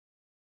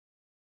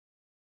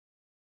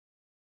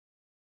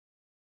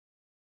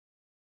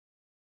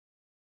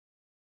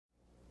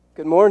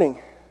Good morning.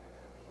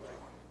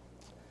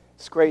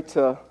 It's great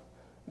to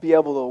be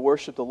able to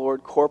worship the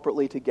Lord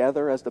corporately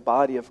together as the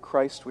body of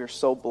Christ. We are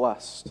so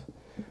blessed.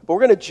 But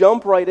we're going to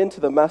jump right into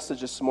the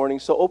message this morning.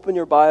 So open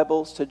your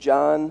Bibles to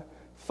John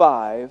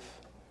 5,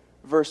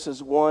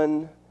 verses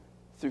 1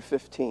 through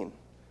 15.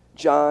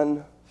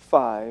 John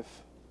 5,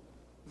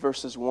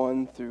 verses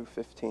 1 through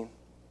 15.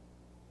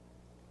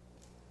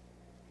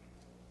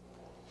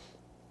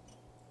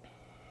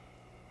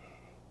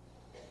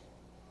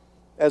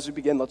 As we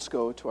begin, let's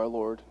go to our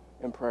Lord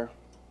in prayer.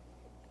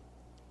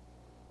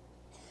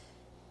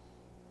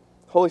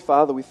 Holy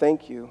Father, we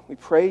thank you. We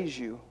praise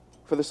you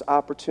for this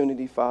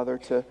opportunity, Father,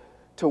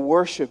 to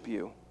worship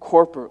you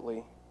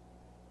corporately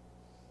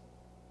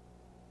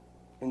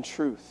in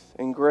truth,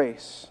 in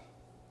grace.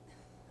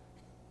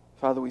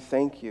 Father, we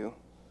thank you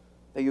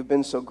that you've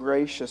been so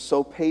gracious,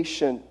 so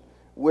patient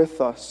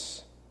with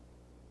us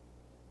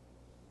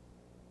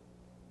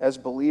as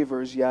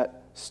believers,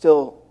 yet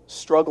still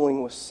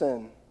struggling with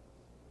sin.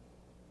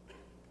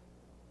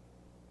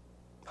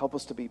 Help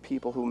us to be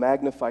people who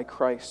magnify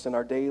Christ in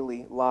our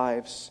daily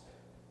lives.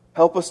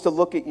 Help us to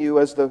look at you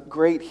as the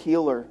great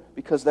healer,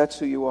 because that's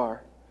who you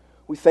are.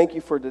 We thank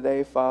you for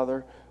today,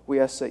 Father. We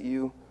ask that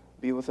you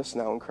be with us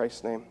now in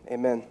Christ's name.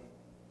 Amen.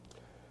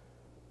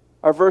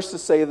 Our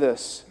verses say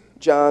this,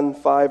 John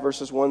 5,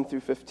 verses 1 through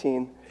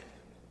 15.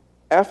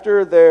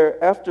 After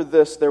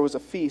this, there was a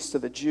feast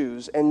of the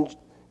Jews, and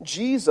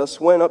Jesus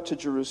went up to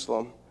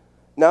Jerusalem.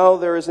 Now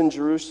there is in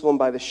Jerusalem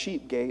by the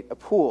sheep gate a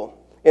pool,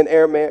 in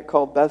Aramaic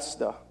called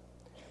Bethesda,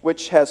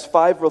 which has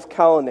 5 roof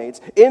colonnades.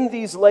 In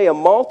these lay a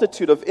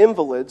multitude of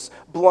invalids,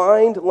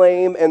 blind,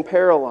 lame, and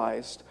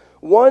paralyzed.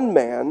 One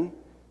man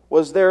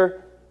was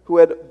there who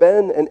had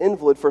been an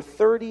invalid for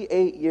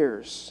 38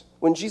 years.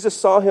 When Jesus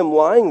saw him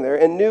lying there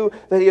and knew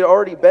that he had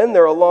already been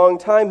there a long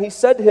time, he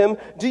said to him,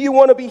 "Do you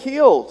want to be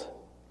healed?"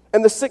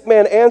 And the sick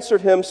man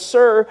answered him,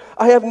 "Sir,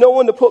 I have no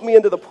one to put me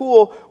into the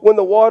pool when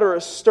the water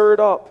is stirred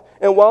up,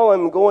 and while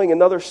I'm going,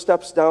 another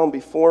steps down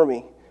before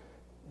me."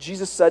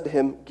 Jesus said to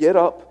him, "Get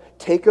up,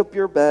 take up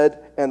your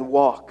bed, and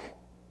walk."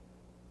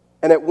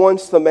 And at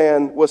once the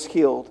man was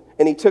healed,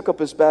 and he took up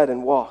his bed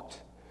and walked.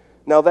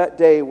 Now that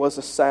day was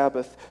a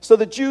Sabbath. So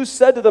the Jews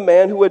said to the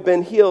man who had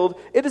been healed,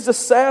 "It is a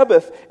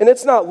Sabbath, and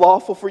it's not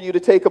lawful for you to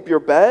take up your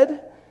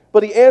bed."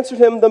 But he answered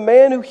him, "The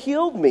man who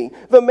healed me,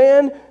 the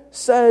man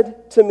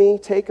said to me,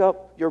 'Take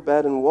up your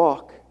bed and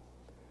walk.'"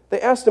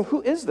 They asked him,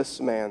 "Who is this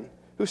man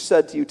who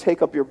said to you,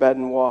 'Take up your bed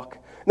and walk'?"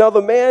 Now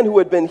the man who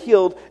had been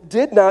healed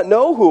did not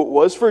know who it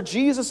was, for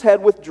Jesus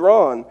had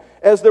withdrawn,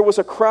 as there was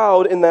a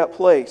crowd in that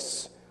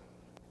place.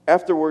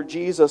 Afterward,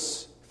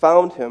 Jesus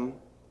found him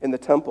in the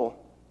temple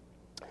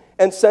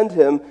and said to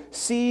him,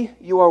 "See,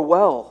 you are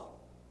well.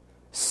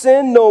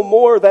 Sin no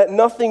more, that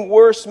nothing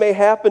worse may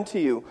happen to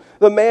you."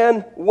 The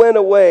man went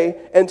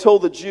away and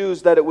told the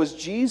Jews that it was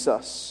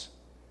Jesus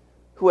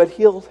who had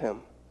healed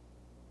him.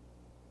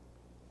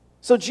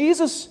 So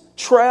Jesus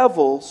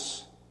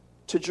travels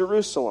to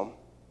Jerusalem.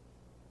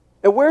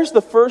 And where's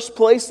the first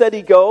place that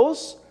he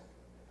goes?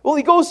 Well,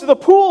 he goes to the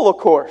pool, of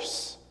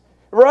course,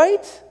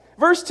 right?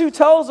 Verse 2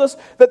 tells us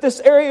that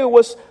this area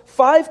was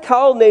 5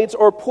 colonnades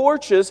or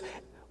porches,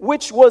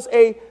 which was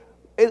a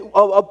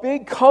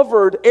big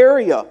covered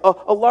area,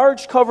 a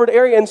large covered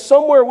area, and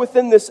somewhere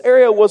within this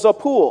area was a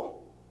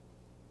pool.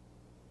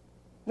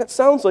 That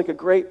sounds like a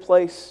great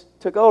place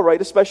to go,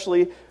 right?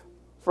 Especially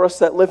for us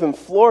that live in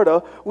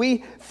Florida.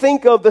 We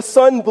think of the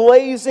sun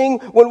blazing.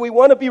 When we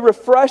want to be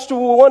refreshed, when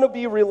we want to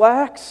be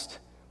relaxed,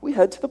 we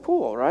head to the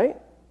pool, right?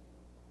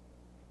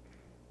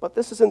 But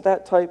this isn't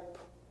that type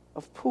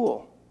of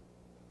pool.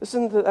 This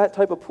isn't that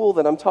type of pool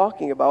that I'm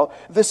talking about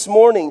this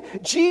morning.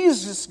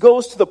 Jesus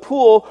goes to the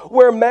pool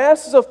where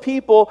masses of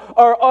people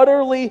are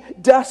utterly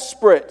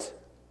desperate.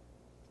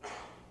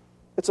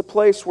 It's a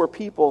place where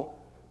people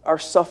are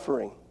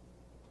suffering.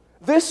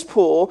 This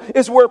pool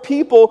is where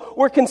people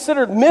were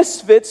considered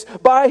misfits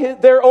by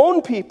their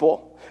own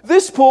people.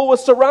 This pool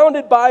was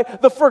surrounded by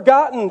the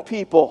forgotten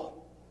people.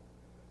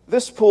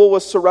 This pool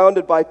was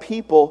surrounded by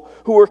people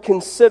who were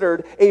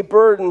considered a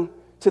burden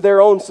to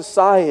their own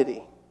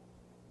society.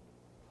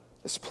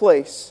 This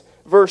place,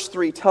 verse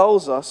 3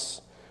 tells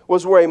us,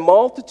 was where a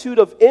multitude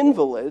of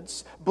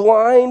invalids,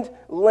 blind,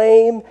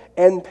 lame,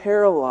 and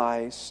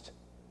paralyzed,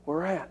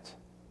 were at.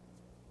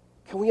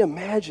 Can we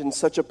imagine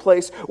such a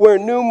place where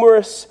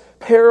numerous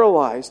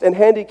paralyzed and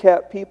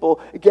handicapped people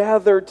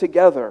gathered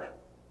together?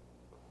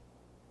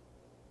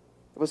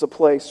 It was a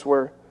place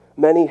where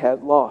many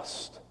had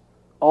lost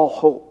all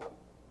hope.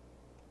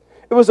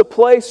 It was a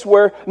place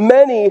where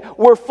many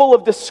were full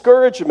of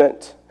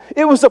discouragement.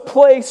 It was a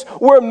place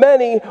where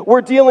many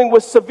were dealing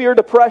with severe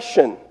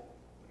depression.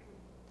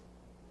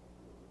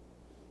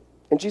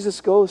 And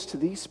Jesus goes to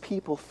these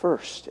people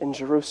first in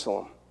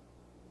Jerusalem.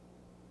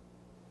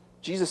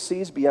 Jesus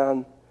sees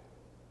beyond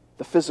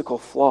the physical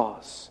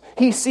flaws.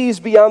 He sees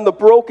beyond the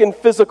broken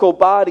physical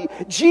body.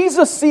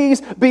 Jesus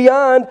sees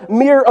beyond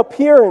mere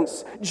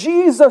appearance.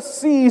 Jesus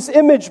sees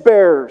image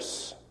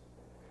bearers,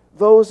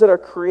 those that are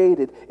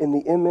created in the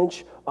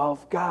image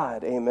of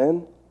God.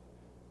 Amen.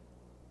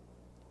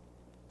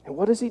 And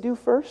what does he do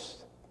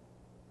first?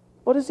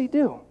 What does he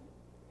do?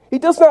 He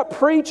does not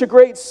preach a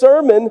great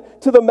sermon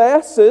to the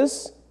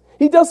masses.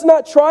 He does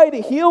not try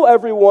to heal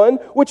everyone,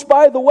 which,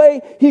 by the way,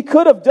 he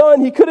could have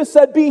done. He could have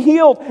said, be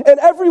healed, and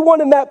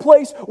everyone in that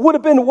place would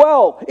have been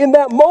well in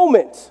that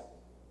moment.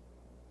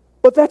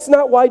 But that's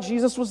not why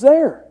Jesus was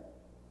there.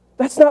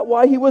 That's not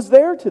why he was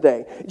there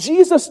today.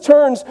 Jesus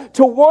turns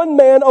to one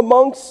man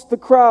amongst the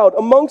crowd,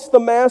 amongst the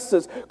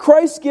masses.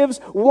 Christ gives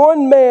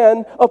one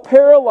man, a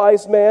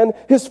paralyzed man,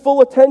 his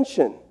full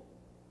attention.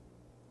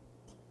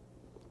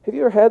 Have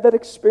you ever had that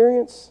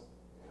experience?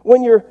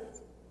 When you're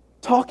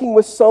talking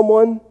with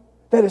someone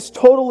that is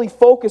totally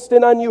focused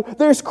in on you,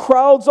 there's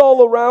crowds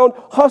all around,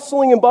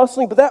 hustling and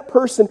bustling, but that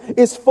person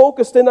is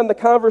focused in on the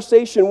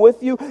conversation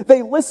with you.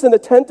 They listen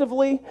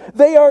attentively.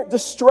 They aren't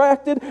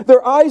distracted.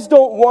 Their eyes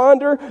don't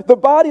wander. The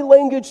body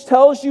language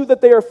tells you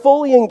that they are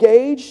fully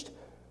engaged,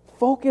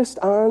 focused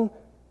on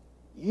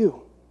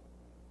you.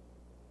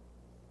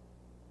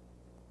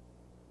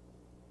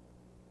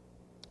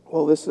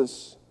 Well, this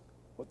is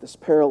what this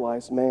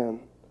paralyzed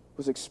man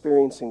was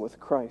experiencing with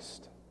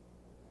Christ.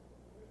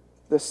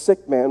 This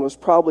sick man was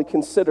probably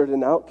considered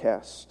an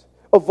outcast,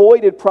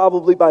 avoided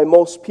probably by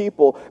most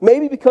people,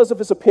 maybe because of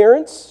his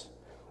appearance,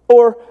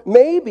 or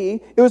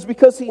maybe it was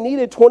because he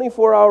needed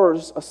 24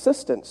 hours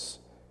assistance.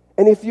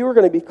 And if you were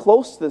going to be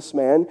close to this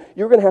man,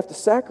 you were going to have to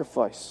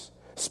sacrifice,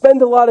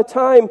 spend a lot of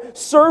time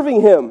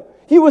serving him.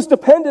 He was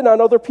dependent on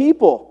other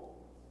people.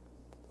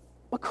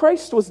 But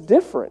Christ was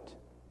different.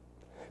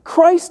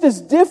 Christ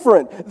is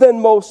different than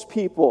most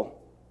people.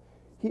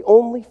 He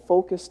only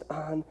focused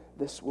on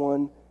this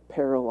one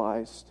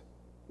paralyzed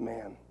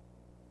man.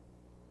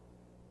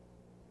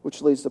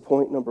 Which leads to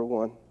point number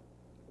 1.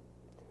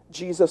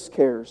 Jesus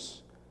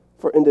cares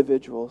for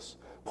individuals.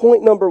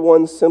 Point number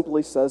 1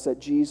 simply says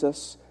that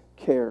Jesus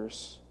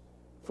cares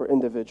for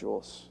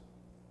individuals.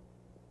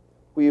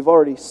 We've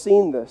already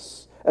seen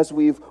this as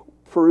we've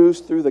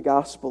perused through the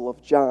Gospel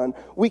of John.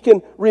 We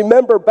can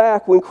remember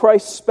back when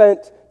Christ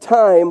spent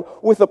time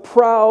with a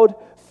proud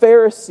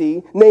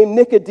Pharisee named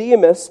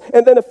Nicodemus,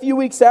 and then a few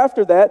weeks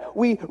after that,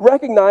 we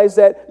recognize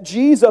that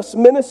Jesus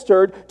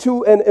ministered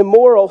to an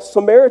immoral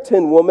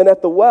Samaritan woman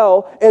at the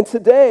well, and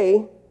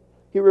today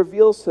he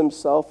reveals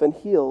himself and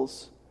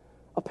heals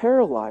a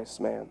paralyzed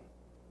man.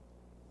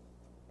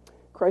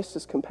 Christ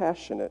is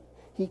compassionate.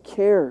 He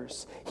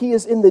cares. He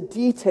is in the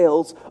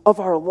details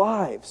of our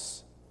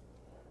lives.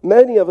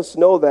 Many of us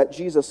know that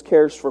Jesus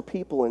cares for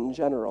people in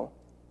general.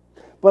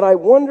 But I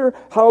wonder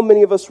how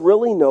many of us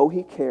really know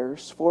he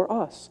cares for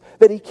us,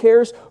 that he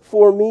cares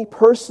for me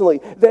personally,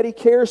 that he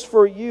cares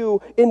for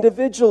you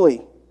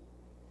individually.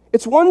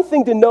 It's one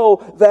thing to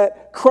know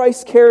that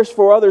Christ cares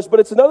for others,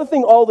 but it's another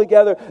thing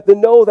altogether to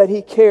know that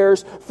he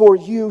cares for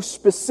you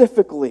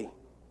specifically.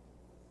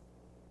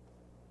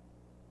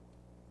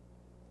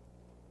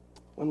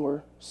 When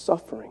we're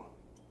suffering,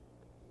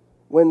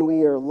 when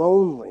we are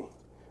lonely,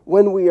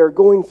 when we are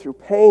going through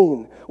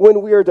pain,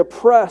 when we are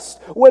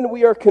depressed, when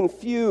we are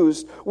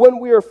confused, when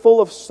we are full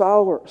of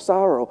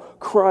sorrow,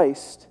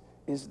 Christ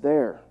is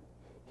there.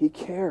 He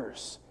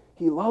cares.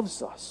 He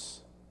loves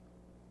us.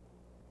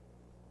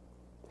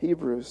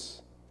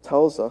 Hebrews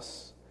tells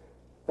us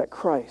that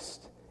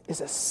Christ is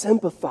a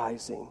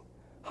sympathizing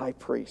high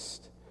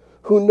priest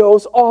who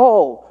knows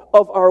all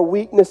of our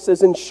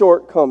weaknesses and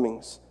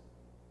shortcomings.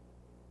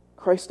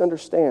 Christ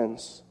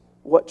understands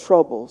what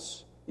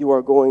troubles you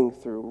are going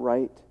through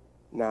right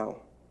now.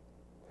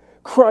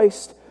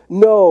 Christ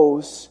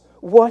knows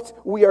what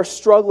we are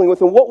struggling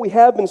with and what we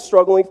have been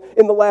struggling with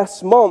in the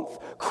last month.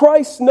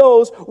 Christ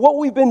knows what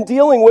we've been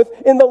dealing with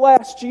in the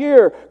last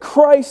year.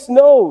 Christ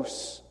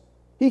knows.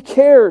 He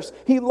cares.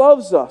 He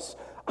loves us.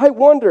 I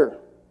wonder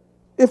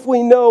if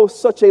we know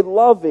such a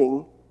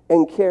loving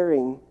and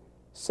caring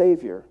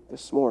Savior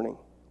this morning.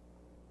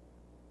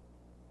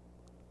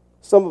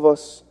 Some of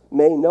us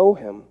may know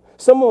him.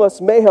 Some of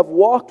us may have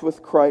walked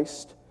with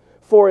Christ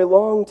for a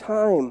long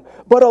time.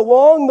 But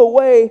along the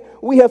way,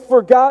 we have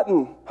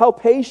forgotten how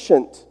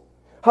patient,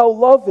 how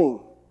loving,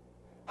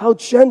 how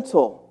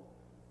gentle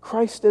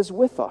Christ is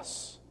with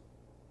us.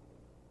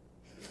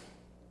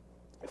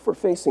 If we're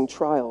facing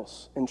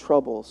trials and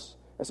troubles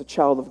as a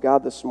child of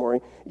God this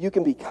morning, you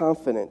can be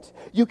confident.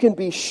 You can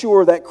be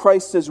sure that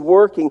Christ is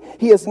working.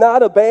 He has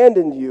not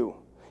abandoned you.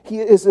 He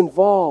is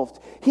involved.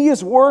 He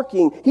is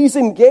working. He's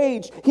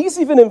engaged. He's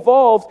even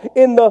involved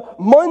in the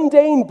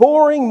mundane,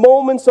 boring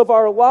moments of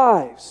our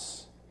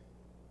lives.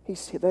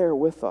 He's there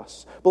with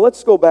us. But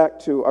let's go back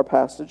to our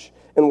passage,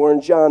 and we're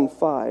in John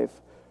 5,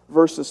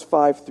 verses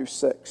 5 through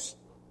 6.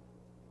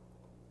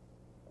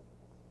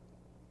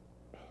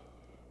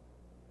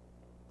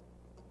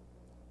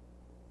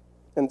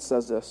 And it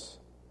says this: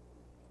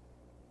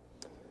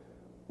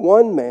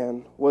 One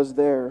man was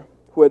there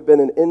who had been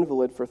an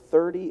invalid for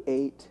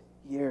 38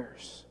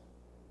 years.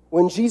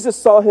 When Jesus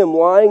saw him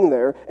lying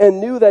there and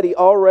knew that he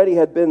already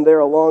had been there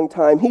a long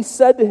time, he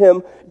said to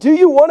him, "Do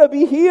you want to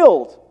be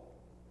healed?"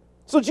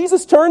 So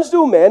Jesus turns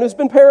to a man who's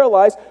been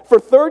paralyzed for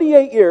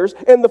 38 years,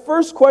 and the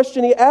first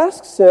question he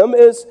asks him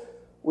is,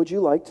 "Would you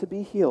like to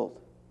be healed?"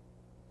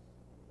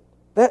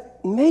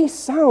 That may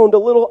sound a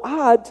little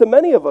odd to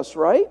many of us,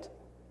 right?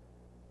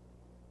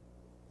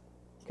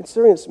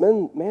 Considering this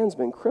man's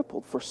been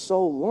crippled for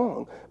so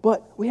long.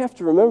 But we have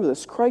to remember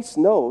this. Christ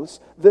knows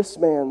this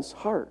man's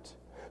heart.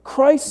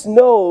 Christ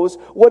knows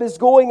what is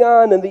going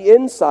on in the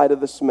inside of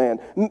this man.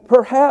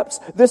 Perhaps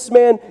this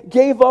man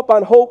gave up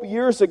on hope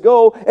years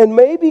ago, and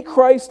maybe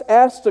Christ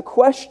asked a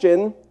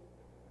question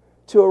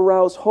to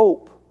arouse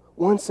hope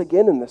once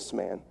again in this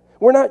man.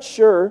 We're not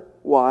sure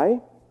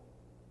why,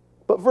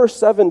 but verse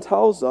 7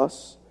 tells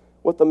us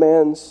what the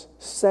man's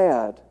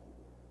sad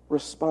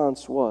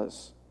response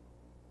was.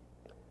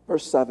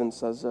 Verse 7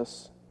 says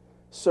this,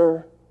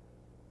 "Sir,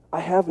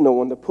 I have no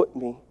one to put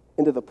me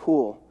into the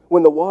pool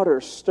when the water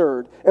is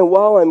stirred, and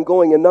while I'm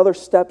going, another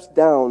steps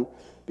down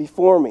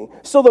before me."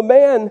 So the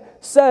man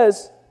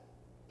says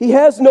he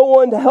has no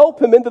one to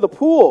help him into the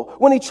pool.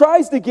 When he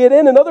tries to get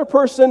in, another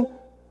person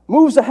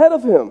moves ahead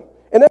of him.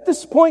 And at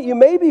this point, you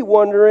may be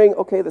wondering,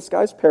 okay, this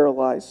guy's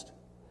paralyzed,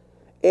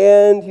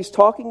 and he's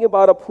talking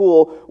about a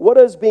pool. What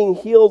does being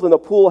healed in a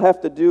pool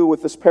have to do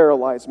with this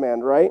paralyzed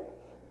man, right?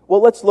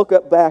 Well, let's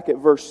look back at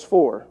verse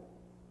 4.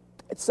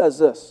 It says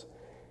this,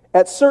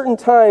 "At certain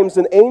times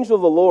an angel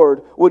of the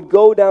Lord would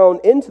go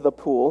down into the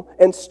pool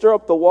and stir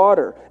up the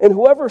water. And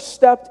whoever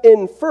stepped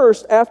in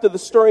first after the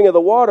stirring of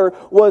the water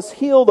was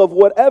healed of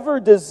whatever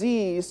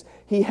disease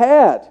he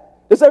had."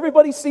 Does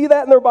everybody see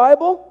that in their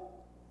Bible?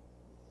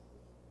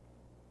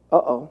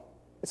 Uh-oh,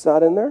 it's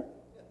not in there?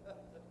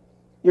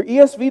 Your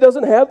ESV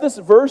doesn't have this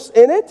verse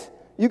in it?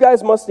 You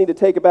guys must need to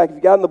take it back. If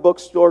you got it in the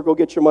bookstore, go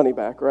get your money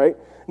back, right?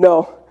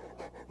 No,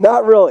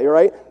 not really,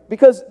 right?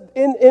 Because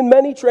in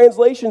many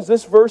translations,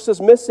 this verse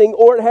is missing,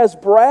 or it has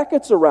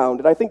brackets around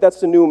it. I think that's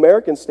the New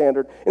American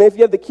Standard. And if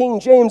you have the King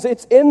James,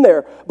 it's in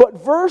there. But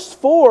verse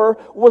 4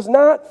 was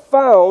not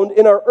found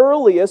in our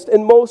earliest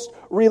and most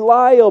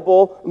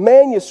reliable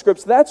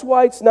manuscripts. That's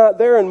why it's not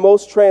there in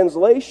most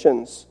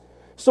translations.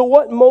 So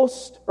what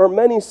most or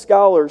many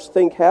scholars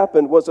think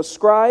happened was a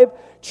scribe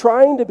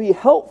trying to be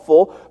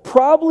helpful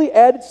probably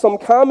added some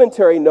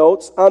commentary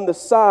notes on the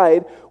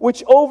side,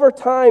 which over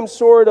time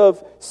sort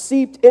of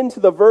seeped into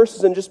the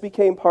verses and just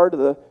became part of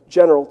the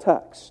general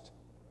text.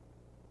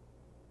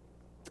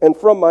 And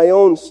from my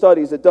own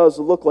studies, it does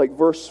look like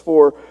verse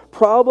 4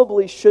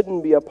 probably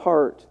shouldn't be a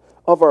part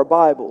of our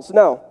Bibles.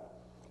 Now,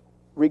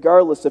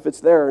 regardless if it's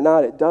there or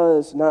not, it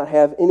does not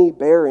have any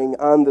bearing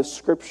on the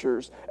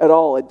Scriptures at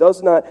all. It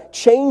does not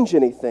change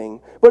anything.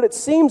 But it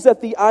seems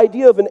that the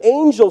idea of an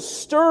angel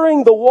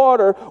stirring the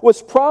water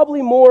was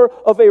probably more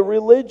of a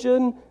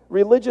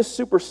religious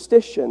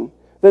superstition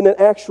than an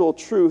actual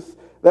truth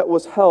that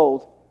was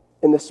held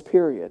in this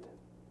period.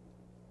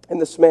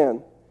 And this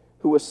man,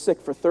 who was sick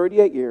for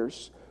 38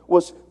 years,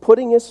 was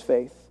putting his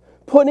faith,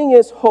 putting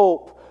his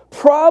hope,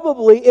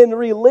 probably in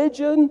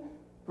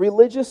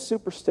religious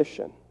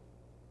superstition.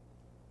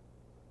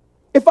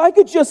 If I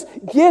could just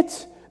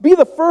be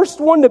the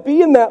first one to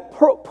be in that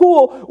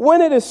pool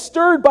when it is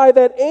stirred by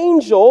that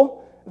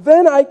angel,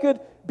 then I could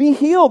be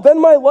healed.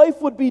 Then my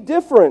life would be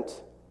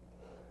different.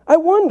 I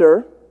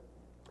wonder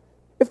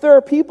if there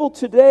are people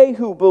today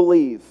who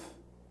believe,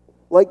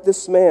 like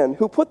this man,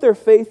 who put their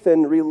faith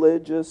in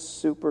religious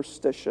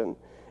superstition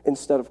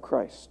instead of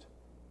Christ.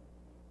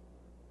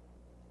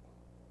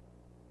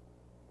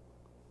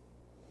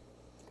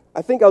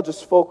 I think I'll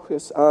just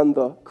focus on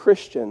the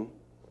Christian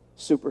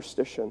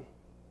superstition.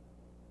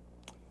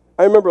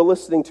 I remember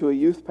listening to a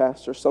youth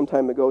pastor some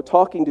time ago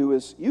talking to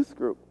his youth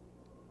group.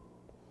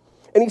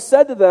 And he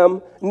said to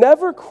them,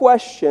 "Never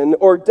question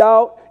or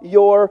doubt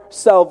your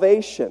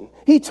salvation."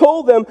 He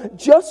told them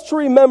just to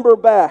remember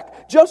back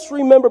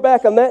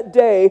on that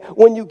day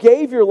when you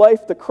gave your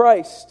life to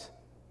Christ.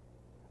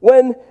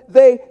 When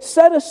they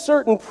said a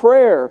certain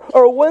prayer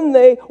or when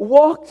they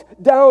walked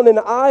down an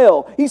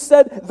aisle, he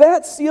said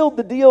that sealed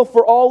the deal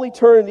for all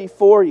eternity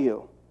for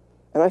you.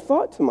 And I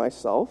thought to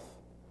myself,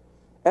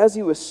 as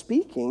he was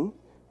speaking,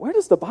 where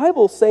does the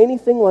Bible say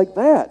anything like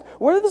that?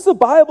 Where does the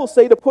Bible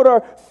say to put our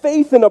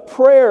faith in a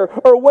prayer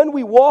or when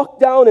we walk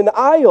down an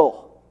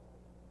aisle?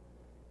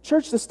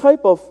 Church, this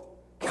type of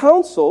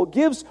counsel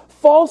gives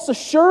false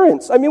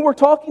assurance. I mean, we're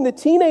talking to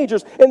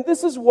teenagers, and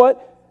this is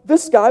what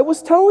this guy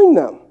was telling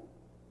them.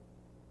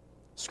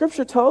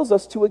 Scripture tells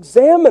us to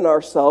examine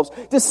ourselves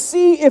to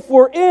see if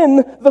we're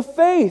in the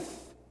faith.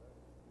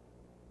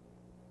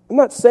 I'm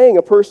not saying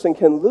a person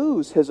can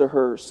lose his or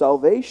her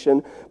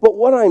salvation, but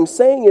what I'm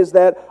saying is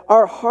that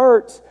our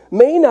heart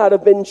may not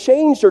have been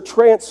changed or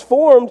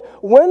transformed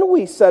when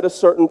we said a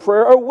certain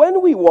prayer or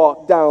when we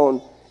walked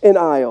down an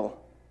aisle.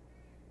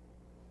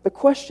 The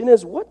question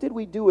is, what did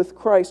we do with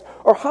Christ,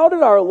 or how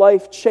did our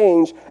life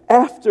change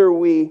after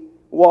we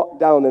walked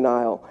down an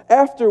aisle,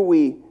 after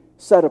we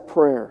said a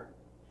prayer?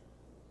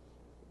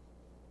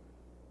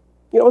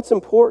 You know, it's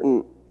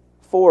important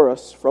for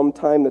us from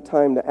time to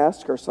time to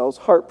ask ourselves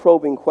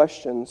heart-probing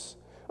questions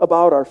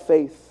about our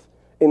faith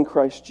in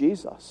Christ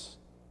Jesus.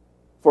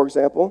 For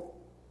example,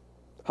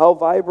 how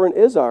vibrant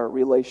is our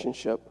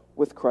relationship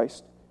with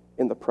Christ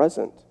in the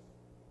present?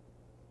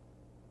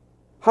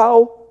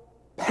 How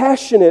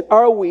passionate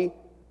are we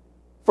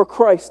for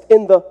Christ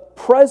in the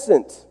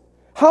present?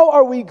 How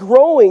are we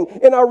growing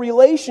in our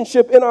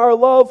relationship, in our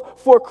love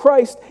for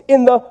Christ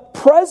in the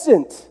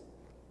present?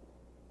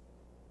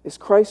 Is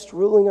Christ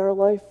ruling our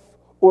life,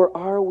 or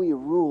are we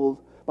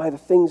ruled by the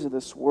things of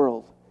this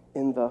world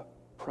in the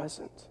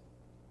present?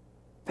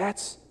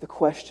 That's the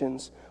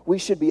questions we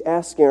should be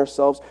asking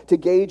ourselves to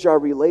gauge our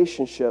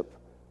relationship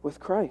with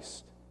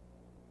Christ.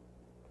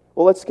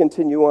 Well, let's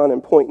continue on,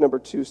 and point number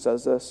 2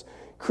 says this: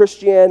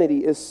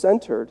 Christianity is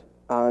centered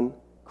on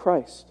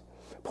Christ.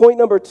 Point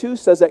number 2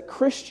 says that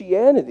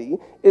Christianity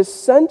is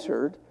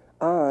centered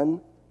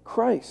on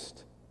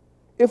Christ.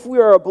 If we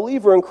are a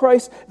believer in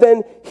Christ,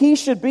 then He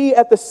should be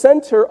at the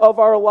center of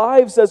our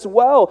lives as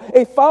well.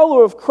 A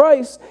follower of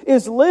Christ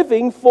is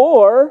living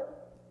for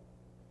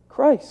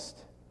Christ.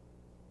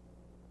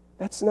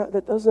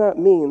 That does not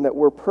mean that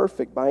we're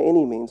perfect by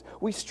any means.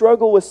 We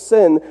struggle with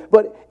sin,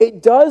 but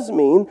it does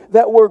mean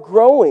that we're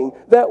growing,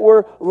 that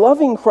we're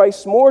loving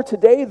Christ more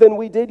today than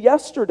we did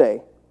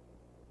yesterday.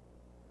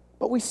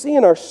 But we see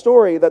in our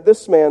story that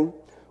this man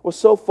was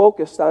so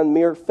focused on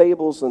mere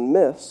fables and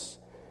myths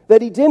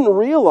that he didn't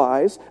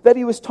realize that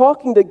he was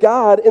talking to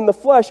God in the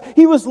flesh.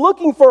 He was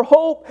looking for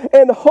hope,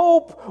 and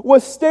hope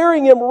was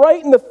staring him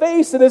right in the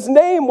face, and His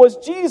name was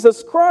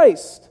Jesus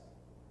Christ.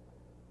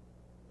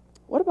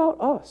 What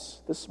about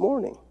us this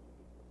morning?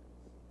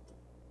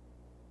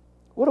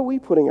 What are we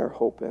putting our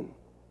hope in?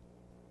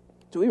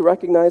 Do we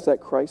recognize that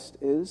Christ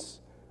is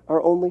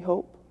our only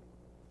hope?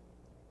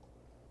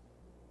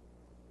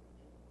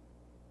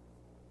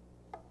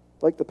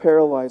 Like the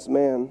paralyzed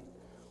man,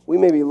 we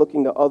may be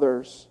looking to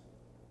other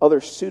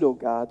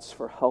pseudo-gods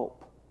for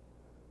help,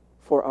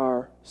 for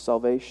our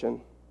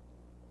salvation.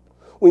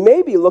 We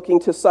may be looking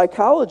to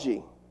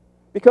psychology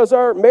because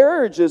our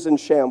marriage is in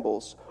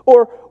shambles,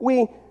 or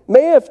we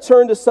may have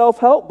turned to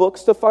self-help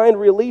books to find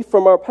relief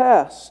from our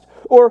past,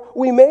 or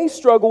we may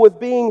struggle with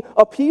being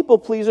a people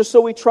pleaser,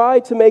 so we try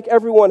to make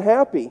everyone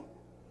happy.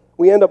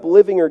 We end up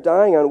living or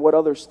dying on what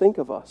others think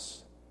of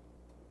us.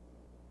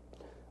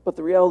 But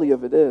the reality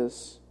of it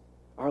is,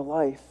 our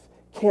life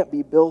can't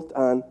be built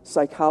on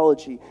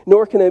psychology,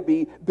 nor can it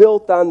be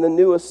built on the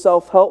newest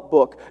self-help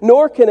book,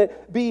 nor can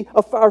it be,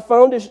 our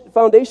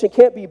foundation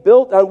can't be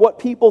built on what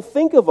people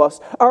think of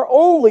us. Our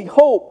only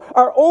hope,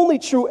 our only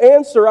true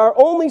answer, our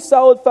only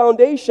solid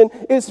foundation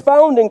is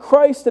found in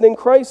Christ and in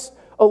Christ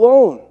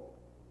alone.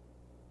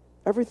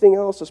 Everything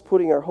else is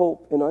putting our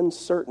hope in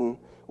uncertain,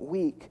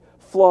 weak,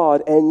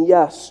 flawed, and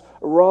yes,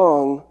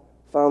 wrong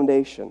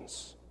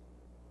foundations.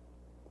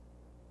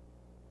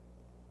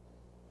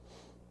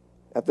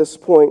 At this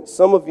point,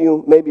 some of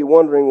you may be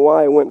wondering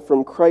why I went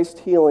from Christ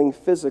healing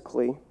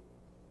physically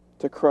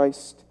to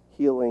Christ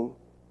healing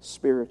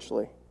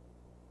spiritually.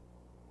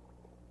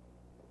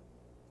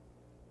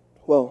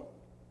 Well,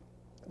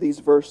 these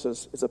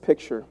verses is a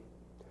picture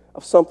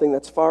of something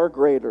that's far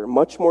greater,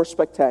 much more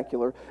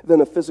spectacular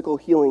than a physical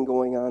healing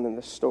going on in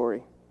this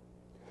story.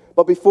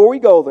 But before we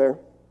go there,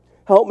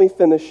 help me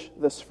finish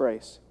this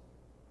phrase.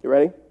 You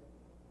ready?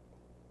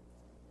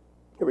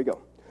 Here we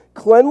go.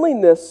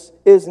 Cleanliness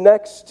is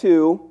next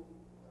to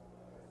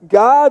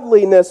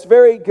godliness.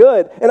 Very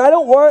good. And I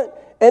don't want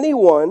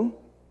anyone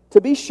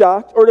to be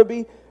shocked or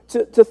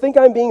to think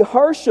I'm being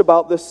harsh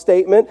about this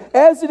statement,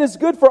 as it is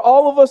good for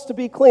all of us to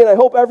be clean. I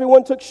hope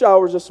everyone took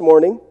showers this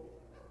morning.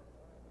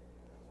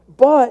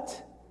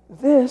 But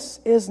this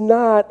is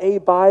not a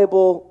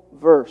Bible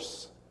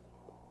verse.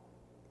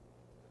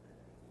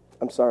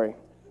 I'm sorry.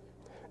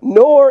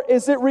 Nor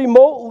is it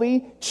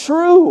remotely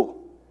true.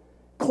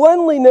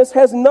 Cleanliness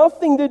has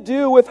nothing to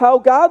do with how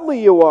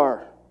godly you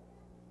are.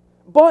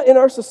 But in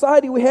our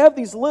society, we have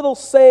these little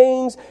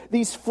sayings,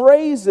 these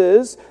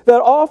phrases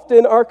that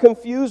often are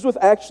confused with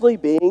actually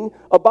being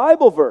a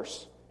Bible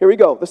verse. Here we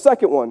go. The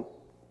second one.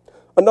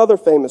 Another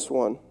famous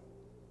one.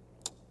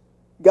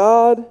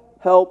 God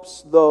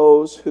helps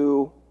those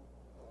who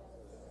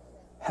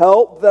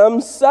help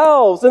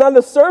themselves. And on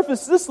the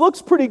surface, this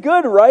looks pretty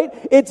good, right?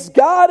 It's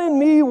God and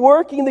me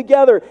working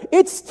together.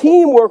 It's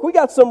teamwork. We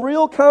got some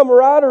real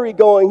camaraderie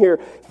going here.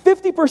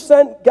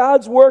 50%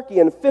 God's working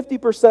and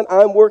 50%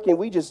 I'm working.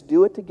 We just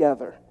do it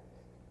together.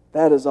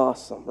 That is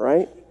awesome,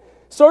 right?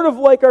 Sort of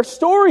like our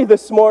story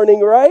this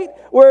morning, right?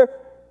 Where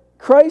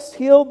Christ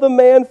healed the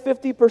man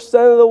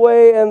 50% of the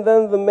way, and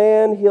then the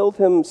man healed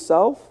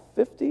himself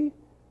 50%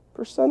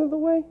 of the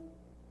way.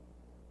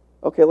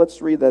 Okay,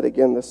 let's read that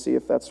again to see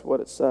if that's what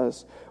it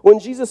says. When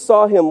Jesus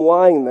saw him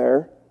lying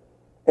there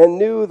and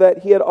knew that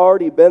he had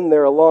already been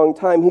there a long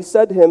time, he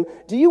said to him,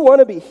 "Do you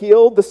want to be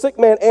healed?" The sick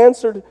man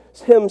answered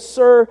him,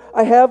 "Sir,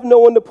 I have no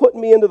one to put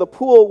me into the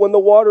pool when the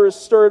water is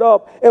stirred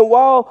up, and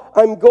while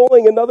I'm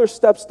going, another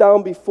steps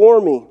down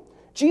before me."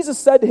 Jesus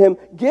said to him,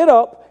 "Get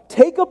up,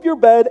 take up your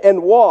bed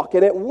and walk."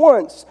 And at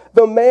once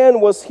the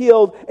man was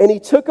healed, and he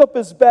took up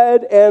his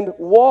bed and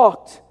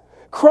walked.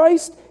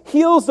 Christ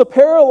heals the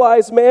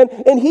paralyzed man,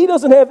 and he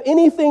doesn't have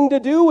anything to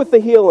do with the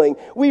healing.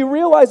 We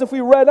realize if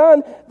we read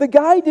on, the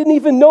guy didn't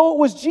even know it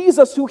was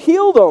Jesus who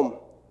healed him.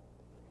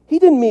 He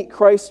didn't meet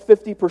Christ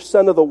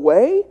 50% of the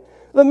way.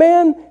 The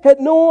man had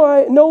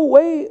no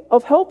way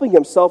of helping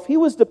himself. He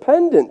was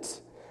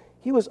dependent.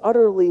 He was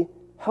utterly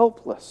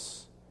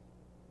helpless.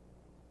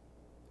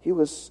 He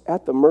was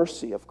at the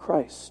mercy of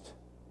Christ.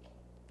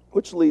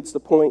 Which leads to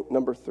point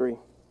number 3.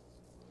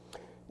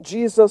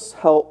 Jesus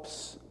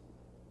helps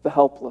the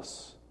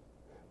helpless.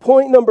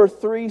 Point number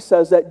 3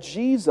 says that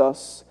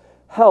Jesus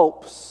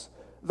helps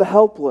the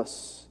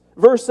helpless.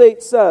 Verse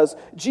 8 says,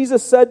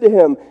 Jesus said to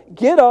him,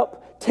 "Get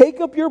up,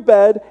 take up your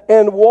bed,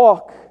 and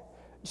walk."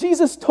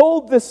 Jesus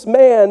told this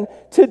man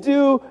to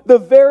do the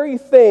very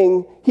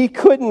thing he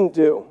couldn't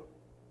do,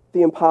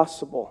 the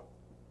impossible.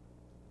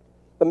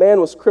 The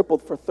man was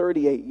crippled for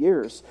 38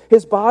 years.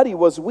 His body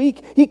was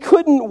weak. He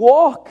couldn't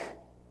walk.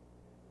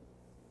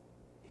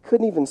 He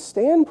couldn't even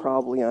stand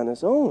probably on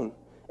his own.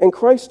 And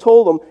Christ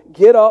told him,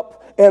 "Get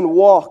up and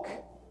walk."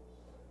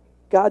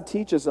 God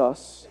teaches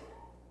us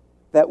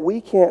that we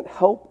can't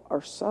help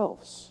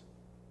ourselves.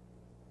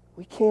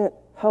 We can't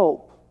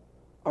help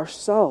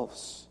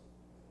ourselves.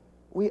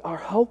 We are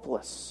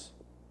helpless.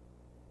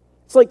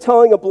 It's like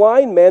telling a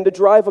blind man to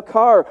drive a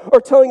car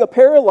or telling a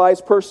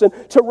paralyzed person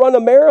to run a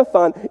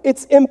marathon.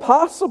 It's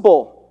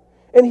impossible.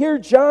 And here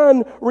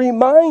John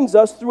reminds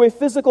us through a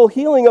physical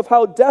healing of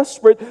how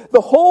desperate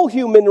the whole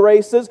human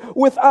race is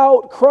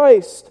without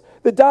Christ.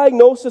 The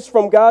diagnosis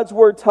from God's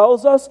Word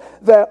tells us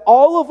that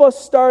all of us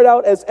start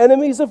out as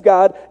enemies of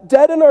God,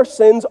 dead in our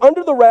sins,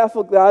 under the wrath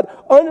of God,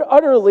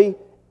 utterly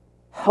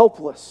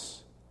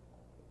helpless.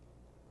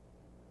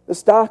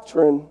 This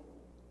doctrine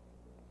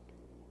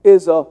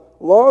is a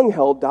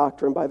long-held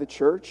doctrine by the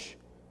church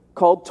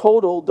called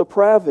total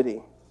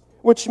depravity,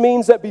 which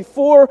means that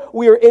before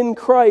we are in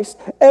Christ,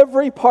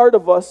 every part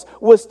of us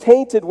was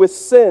tainted with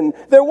sin.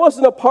 There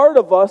wasn't a part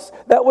of us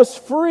that was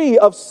free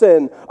of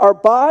sin. Our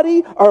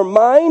body, our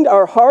mind,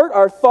 our heart,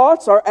 our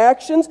thoughts, our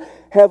actions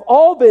have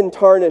all been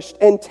tarnished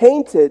and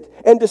tainted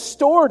and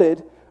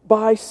distorted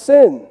by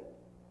sin.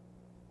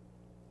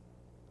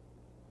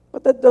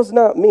 But that does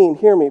not mean,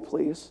 hear me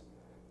please,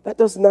 that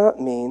does not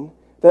mean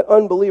that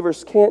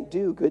unbelievers can't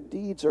do good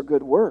deeds or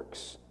good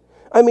works.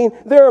 I mean,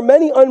 there are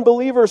many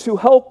unbelievers who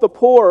help the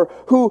poor,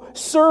 who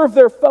serve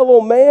their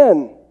fellow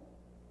man.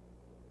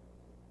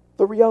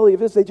 The reality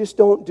of it is they just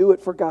don't do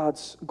it for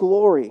God's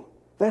glory.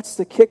 That's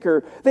the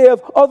kicker. They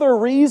have other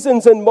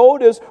reasons and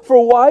motives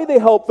for why they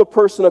help the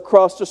person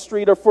across the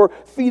street or for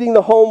feeding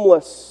the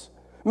homeless.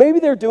 Maybe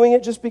they're doing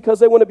it just because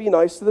they want to be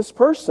nice to this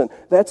person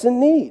that's in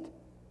need.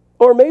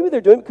 Or maybe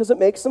they're doing it because it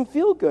makes them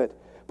feel good.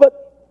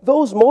 But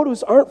those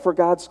motives aren't for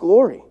God's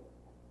glory.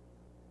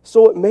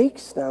 So it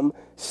makes them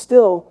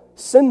still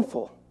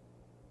sinful.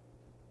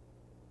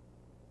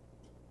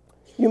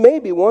 You may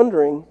be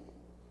wondering,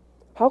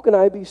 how can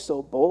I be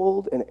so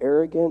bold and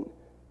arrogant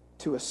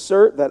to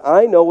assert that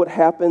I know what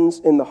happens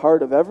in the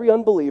heart of every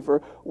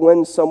unbeliever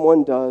when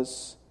someone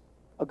does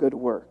a good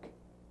work?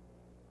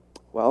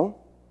 Well,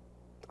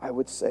 I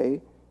would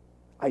say,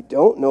 I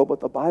don't know,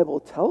 but the Bible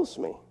tells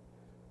me.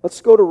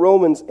 Let's go to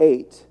Romans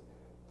 8,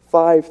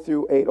 5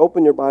 through 8.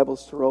 Open your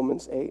Bibles to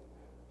Romans 8,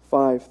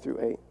 5 through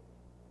 8.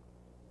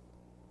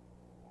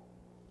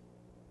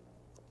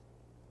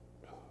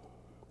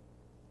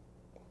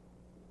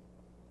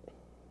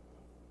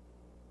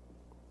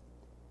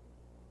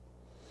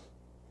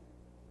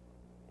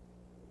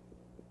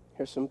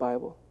 Here's some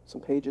Bible, some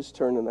pages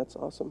turning, that's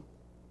awesome.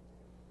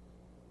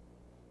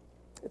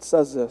 It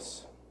says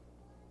this: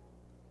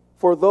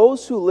 "For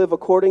those who live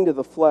according to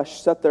the flesh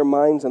set their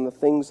minds on the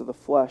things of the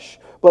flesh,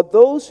 but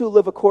those who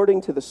live according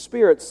to the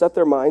Spirit set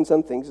their minds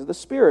on things of the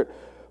Spirit.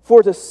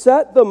 For to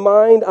set the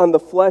mind on the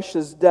flesh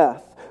is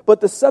death, but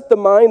to set the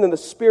mind on the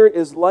Spirit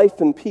is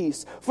life and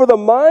peace. For the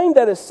mind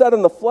that is set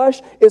on the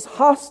flesh is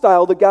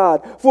hostile to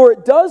God, for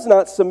it does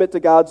not submit to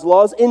God's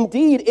laws.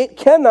 Indeed, it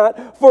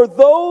cannot, for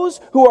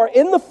those who are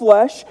in the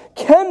flesh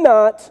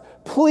cannot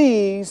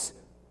please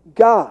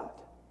God."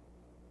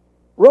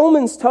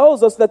 Romans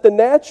tells us that the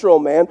natural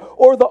man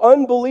or the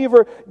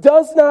unbeliever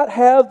does not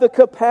have the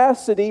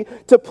capacity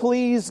to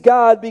please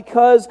God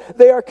because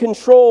they are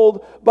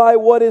controlled by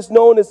what is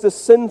known as the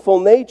sinful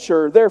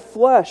nature, their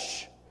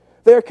flesh.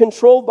 They're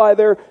controlled by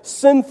their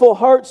sinful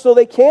heart, so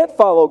they can't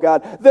follow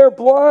God. They're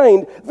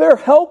blind. They're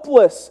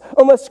helpless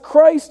unless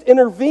Christ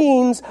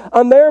intervenes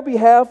on their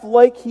behalf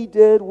like he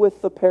did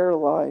with the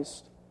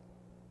paralyzed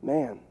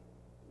man.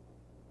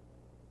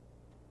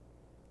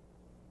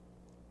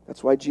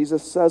 That's why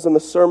Jesus says in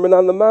the Sermon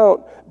on the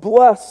Mount,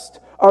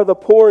 "Blessed are the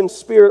poor in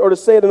spirit," or to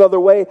say it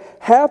another way,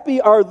 happy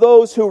are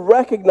those who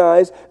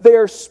recognize they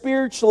are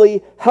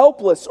spiritually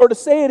helpless. Or to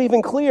say it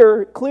even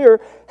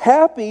clearer,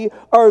 happy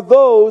are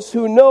those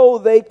who know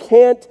they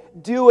can't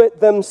do it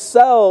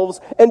themselves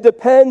and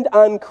depend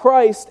on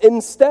Christ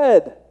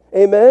instead.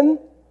 Amen?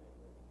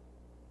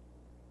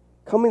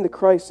 Coming to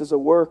Christ is a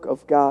work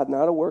of God,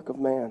 not a work of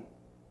man.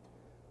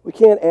 We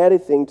can't add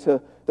anything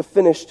to the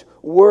finished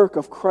work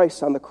of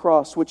Christ on the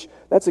cross, which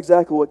that's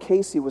exactly what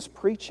Casey was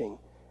preaching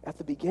at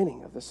the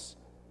beginning of this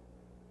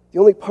The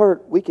only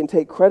part we can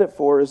take credit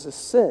for is the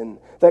sin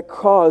that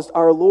caused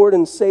our Lord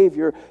and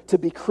Savior to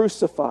be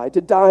crucified,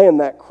 to die on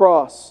that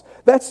cross.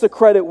 That's the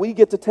credit we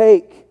get to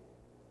take.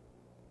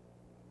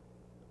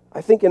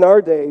 I think in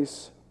our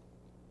days,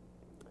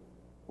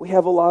 we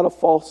have a lot of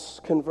false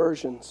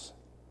conversions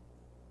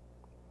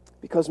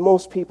because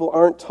most people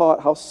aren't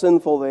taught how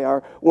sinful they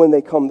are when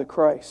they come to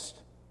Christ.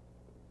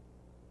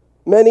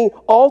 Many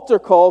altar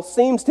calls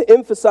seems to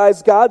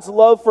emphasize God's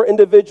love for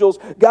individuals,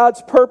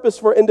 God's purpose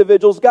for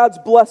individuals, God's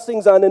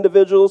blessings on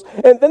individuals,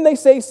 and then they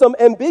say some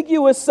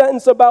ambiguous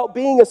sentence about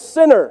being a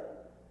sinner.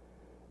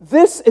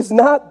 This is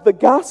not the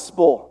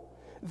gospel.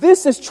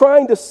 This is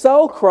trying to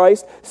sell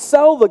Christ,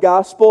 sell the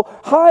gospel,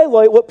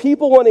 highlight what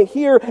people want to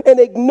hear, and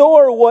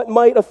ignore what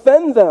might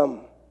offend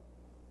them.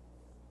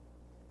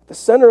 The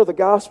center of the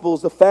gospel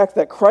is the fact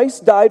that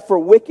Christ died for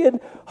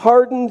wicked,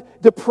 hardened,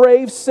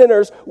 depraved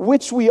sinners,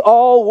 which we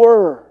all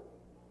were.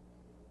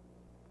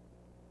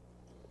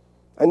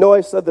 I know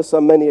I've said this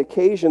on many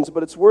occasions,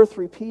 but it's worth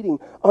repeating.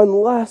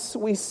 Unless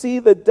we see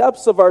the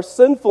depths of our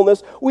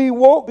sinfulness, we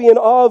won't be in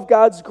awe of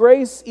God's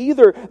grace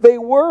either. They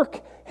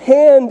work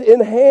hand in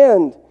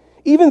hand.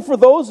 Even for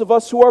those of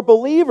us who are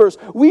believers,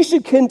 we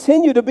should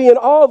continue to be in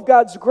awe of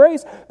God's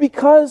grace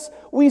because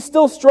we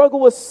still struggle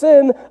with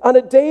sin on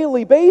a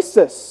daily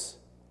basis.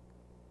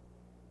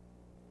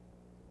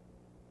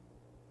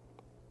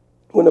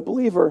 When a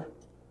believer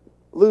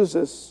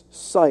loses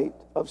sight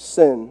of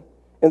sin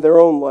in their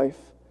own life,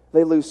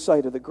 they lose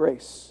sight of the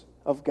grace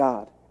of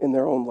God in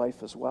their own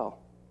life as well.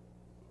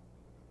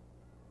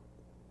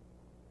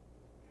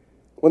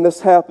 When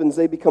this happens,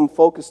 they become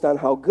focused on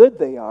how good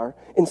they are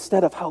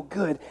instead of how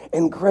good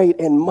and great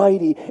and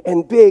mighty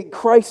and big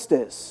Christ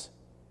is.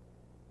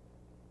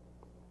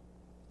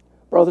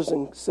 Brothers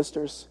and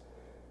sisters,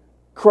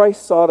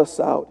 Christ sought us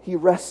out. He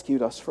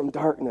rescued us from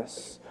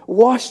darkness,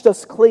 washed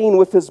us clean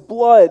with His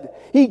blood.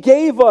 He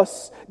gave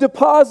us,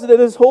 deposited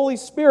His Holy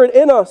Spirit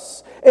in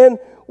us, and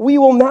we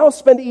will now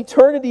spend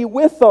eternity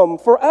with Him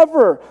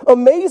forever.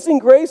 Amazing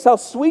grace, how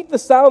sweet the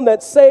sound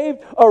that saved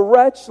a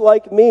wretch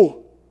like me.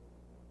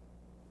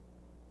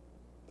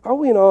 Are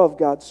we in awe of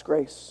God's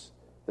grace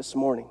this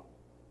morning?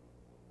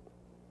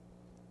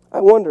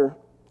 I wonder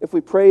if we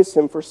praise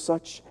Him for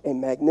such a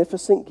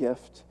magnificent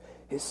gift,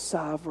 His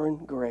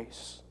sovereign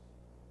grace.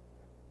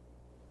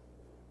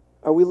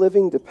 Are we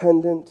living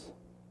dependent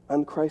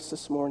on Christ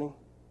this morning?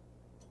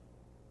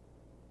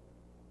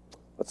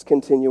 Let's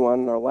continue on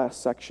in our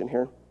last section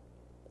here.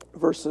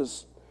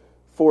 Verses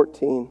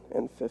 14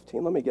 and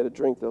 15. Let me get a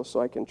drink, though,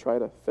 so I can try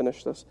to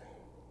finish this.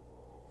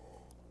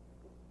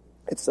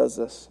 It says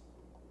this.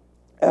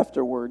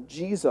 Afterward,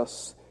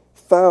 Jesus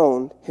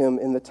found him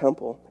in the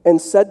temple and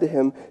said to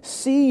him,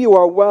 "See, you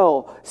are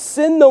well.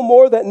 Sin no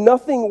more, that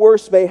nothing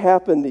worse may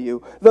happen to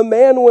you." The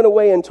man went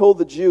away and told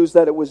the Jews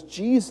that it was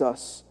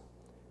Jesus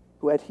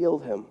who had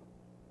healed him.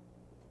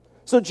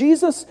 So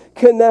Jesus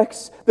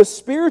connects the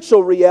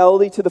spiritual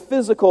reality to the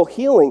physical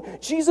healing.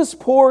 Jesus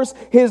pours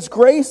His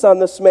grace on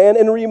this man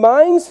and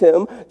reminds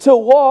him to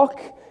walk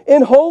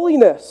in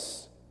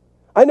holiness.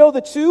 I know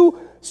the two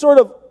sort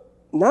of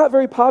not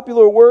very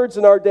popular words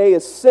in our day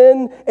is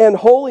sin and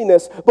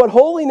holiness, but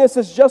holiness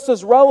is just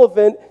as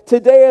relevant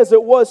today as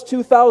it was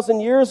 2,000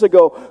 years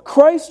ago.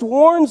 Christ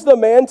warns the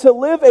man to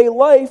live a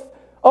life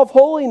of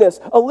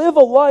holiness, live a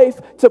life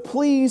to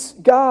please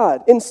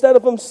God instead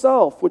of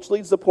himself, which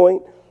leads to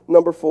point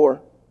number 4.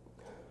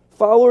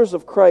 Followers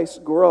of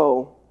Christ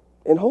grow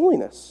in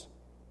holiness.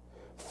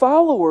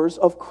 Followers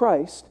of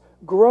Christ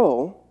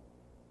grow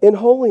in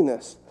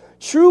holiness.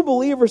 True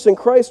believers in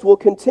Christ will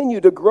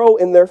continue to grow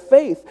in their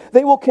faith.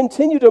 They will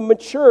continue to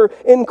mature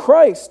in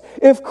Christ.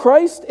 If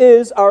Christ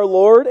is our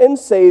Lord and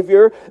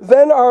Savior,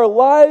 then our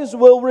lives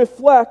will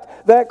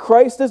reflect that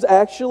Christ is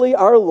actually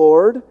our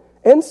Lord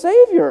and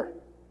Savior.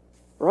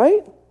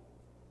 Right?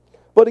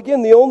 But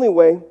again, the only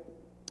way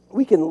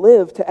we can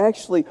live to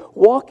actually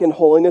walk in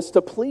holiness,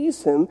 to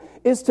please Him,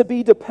 is to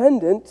be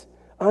dependent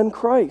on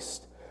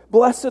Christ.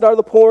 Blessed are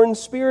the poor in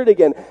spirit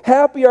again.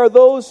 Happy are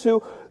those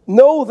who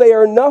know they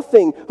are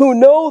nothing, who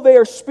know they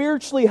are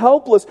spiritually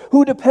helpless,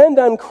 who depend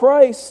on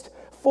Christ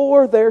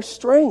for their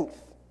strength.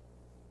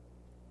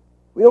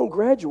 We don't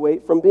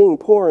graduate from being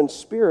poor in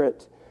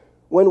spirit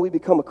when we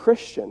become a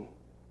Christian.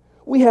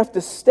 We have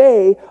to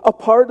stay a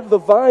part of the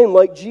vine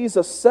like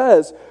Jesus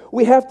says.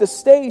 We have to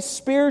stay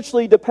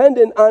spiritually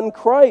dependent on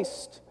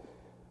Christ.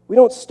 We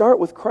don't start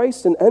with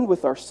Christ and end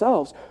with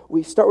ourselves.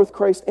 We start with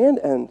Christ and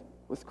end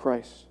with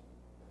Christ.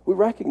 We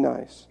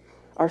recognize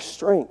our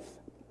strength.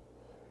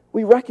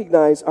 We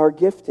recognize our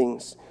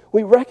giftings.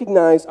 We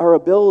recognize our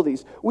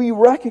abilities. We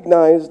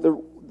recognize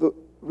the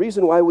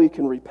reason why we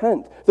can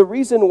repent, the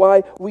reason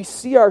why we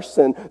see our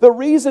sin, the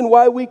reason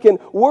why we can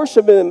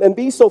worship Him and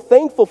be so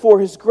thankful for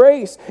His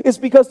grace is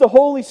because the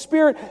Holy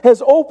Spirit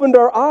has opened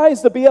our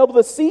eyes to be able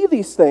to see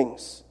these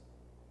things.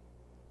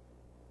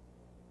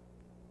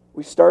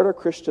 We start our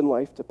Christian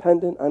life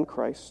dependent on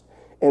Christ,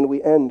 and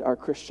we end our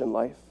Christian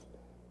life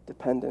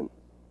dependent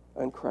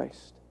on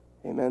Christ.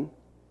 Amen?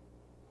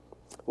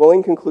 Well,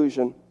 in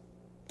conclusion,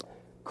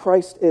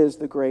 Christ is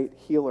the great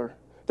healer.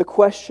 The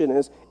question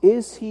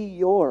is He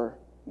your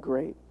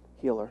great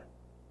healer?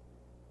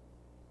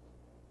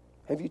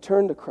 Have you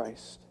turned to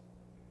Christ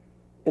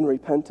in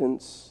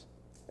repentance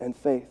and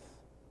faith?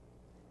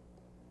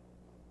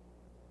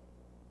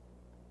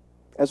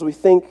 As we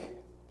think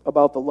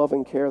about the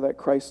loving care that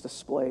Christ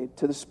displayed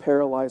to this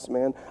paralyzed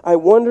man, I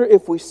wonder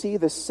if we see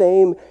the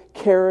same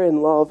care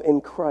and love in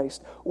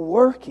Christ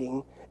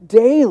working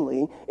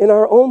daily in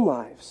our own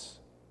lives.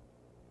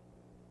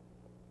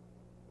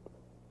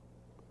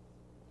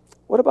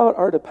 What about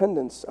our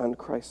dependence on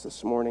Christ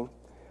this morning?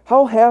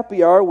 How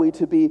happy are we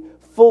to be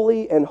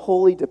fully and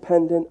wholly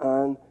dependent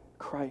on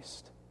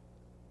Christ?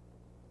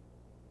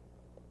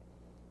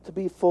 To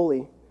be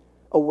fully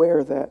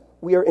aware that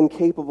we are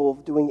incapable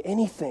of doing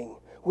anything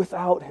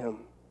without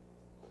Him.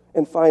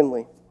 And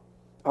finally,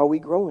 are we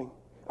growing?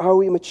 Are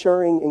we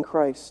maturing in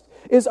Christ?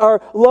 Is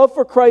our love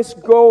for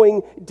Christ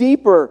going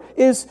deeper?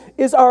 Is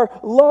our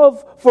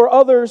love for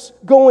others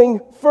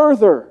going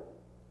further?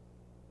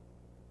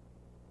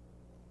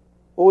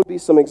 What would be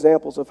some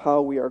examples of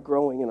how we are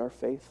growing in our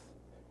faith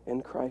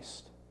in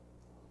Christ?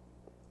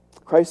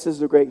 Christ is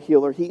the great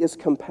healer. He is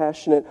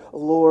compassionate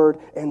Lord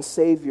and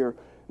Savior.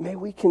 May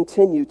we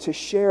continue to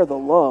share the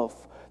love,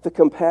 the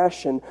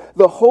compassion,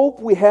 the hope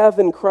we have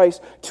in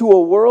Christ to a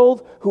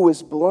world who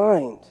is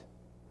blind,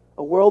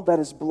 a world that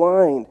is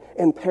blind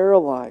and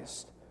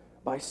paralyzed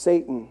by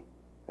Satan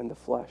and the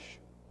flesh.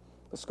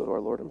 Let's go to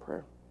our Lord in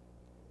prayer.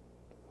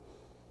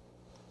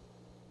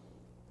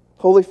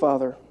 Holy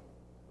Father,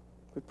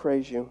 we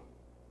praise you.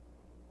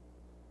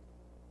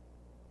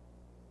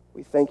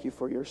 We thank you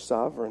for your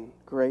sovereign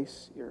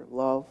grace, your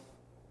love,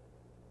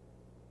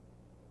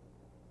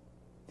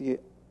 the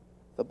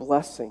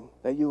blessing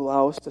that you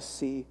allow us to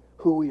see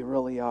who we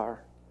really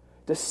are,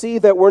 to see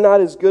that we're not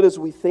as good as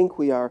we think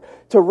we are,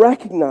 to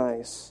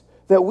recognize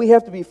that we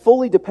have to be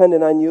fully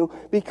dependent on you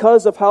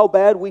because of how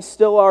bad we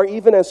still are,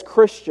 even as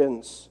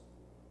Christians.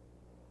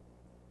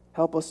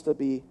 Help us to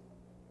be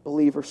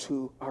believers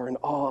who are in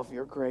awe of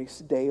your grace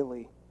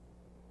daily,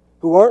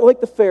 who aren't like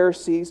the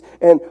Pharisees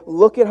and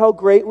look at how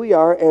great we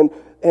are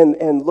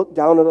and look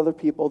down at other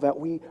people, that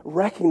we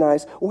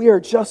recognize we are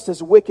just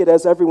as wicked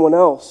as everyone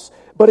else.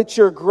 But it's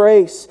your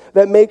grace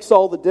that makes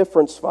all the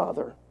difference,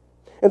 Father.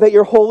 And that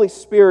your Holy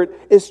Spirit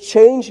is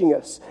changing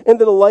us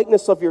into the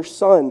likeness of your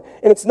Son.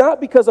 And it's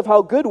not because of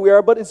how good we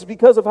are, but it's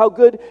because of how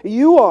good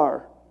you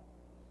are.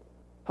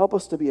 Help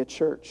us to be a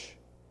church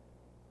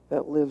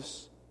that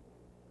lives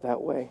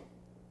that way,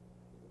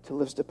 to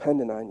lives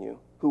dependent on you,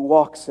 who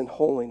walks in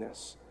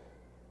holiness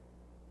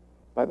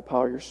by the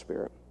power of your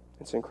Spirit.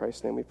 It's in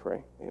Christ's name we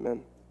pray.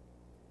 Amen.